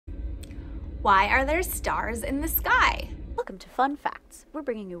Why are there stars in the sky? Welcome to Fun Facts. We're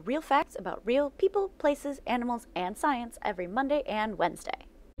bringing you real facts about real people, places, animals, and science every Monday and Wednesday.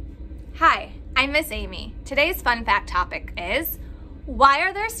 Hi, I'm Miss Amy. Today's fun fact topic is, why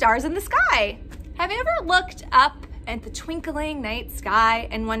are there stars in the sky? Have you ever looked up at the twinkling night sky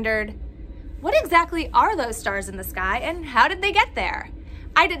and wondered, what exactly are those stars in the sky and how did they get there?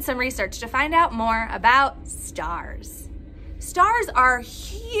 I did some research to find out more about stars. Stars are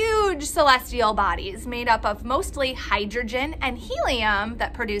huge celestial bodies made up of mostly hydrogen and helium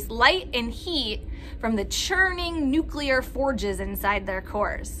that produce light and heat from the churning nuclear forges inside their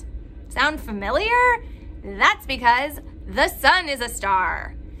cores. Sound familiar? That's because the sun is a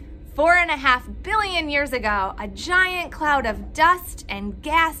star. 4.5 billion years ago, a giant cloud of dust and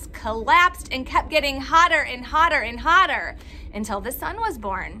gas collapsed and kept getting hotter and hotter and hotter until the sun was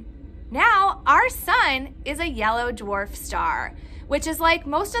born. Now, our sun is a yellow dwarf star, which is like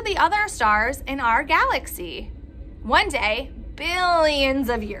most of the other stars in our galaxy. One day, billions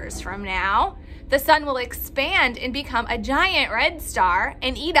of years from now, the sun will expand and become a giant red star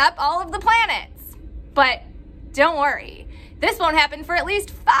and eat up all of the planets. But don't worry, this won't happen for at least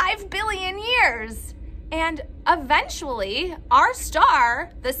 5 billion years. And eventually, our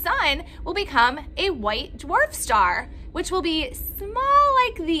star, the sun, will become a white dwarf star, which will be small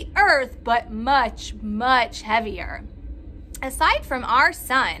like the Earth, but much, much heavier. Aside from our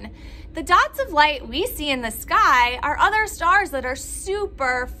sun, the dots of light we see in the sky are other stars that are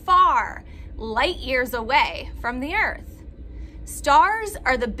super far, light years away from the Earth. Stars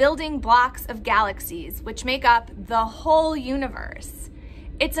are the building blocks of galaxies, which make up the whole universe.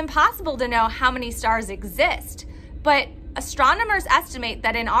 It's impossible to know how many stars exist, but astronomers estimate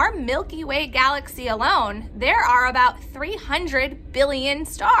that in our Milky Way galaxy alone, there are about 300 billion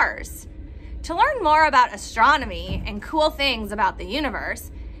stars. To learn more about astronomy and cool things about the universe,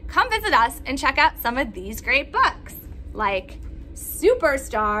 come visit us and check out some of these great books, like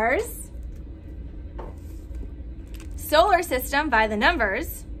Superstars, Solar System by the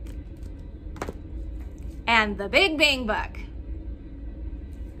Numbers, and The Big Bang Book.